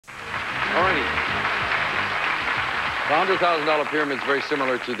The $100,000 pyramid is very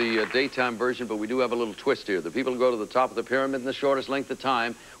similar to the daytime version, but we do have a little twist here. The people who go to the top of the pyramid in the shortest length of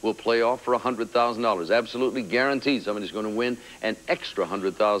time will play off for $100,000. Absolutely guaranteed somebody's going to win an extra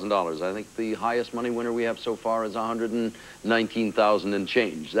 $100,000. I think the highest money winner we have so far is $119,000 and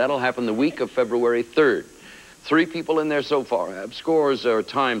change. That'll happen the week of February 3rd. 3 people in there so far have scores or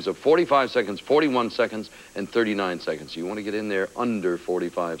times of 45 seconds, 41 seconds, and 39 seconds. You want to get in there under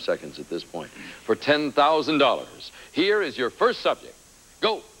 45 seconds at this point for $10,000. Here is your first subject.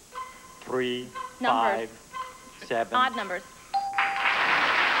 Go. 3, Numbers. 5, 7. Odd numbers.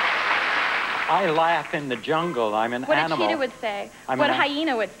 I laugh in the jungle. I'm an animal. What a cheetah would say. What a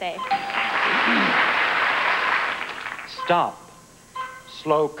hyena would say. Stop.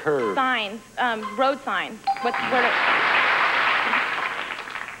 Slow curve. Signs. Road signs. What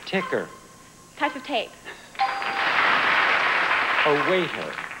Ticker. types of tape. A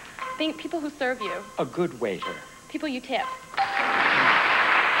waiter. Think people who serve you. A good waiter. People you tip.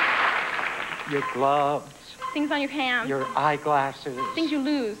 Your gloves. Things on your hands. Your eyeglasses. Things you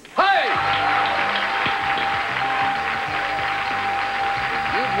lose. Hey!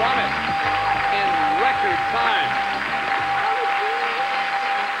 You've won it in record time.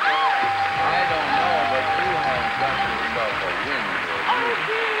 I don't know, but you have got yourself a win.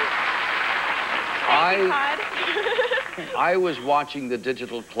 I was watching the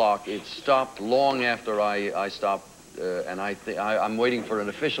digital clock. It stopped long after I stopped, and I'm waiting for an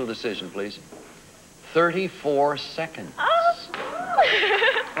official decision, please. 34 seconds. Oh.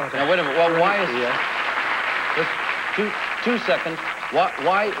 Now, wait a minute. Well, why is just 2 seconds.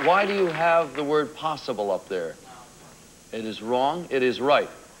 Why do you have the word possible up there? It is wrong. It is right.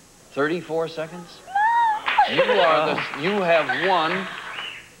 34 seconds? You have won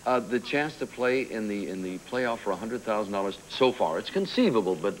the chance to play in the playoff for $100,000 so far. It's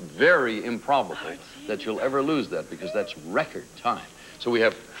conceivable, but very improbable that you'll ever lose that because that's record time. So we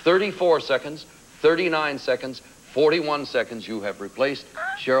have 34 seconds, 39 seconds, 41 seconds. You have replaced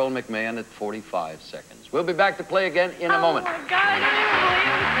Cheryl McMahon at 45 seconds. We'll be back to play again in a moment. Oh, my God, I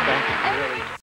don't even believe it.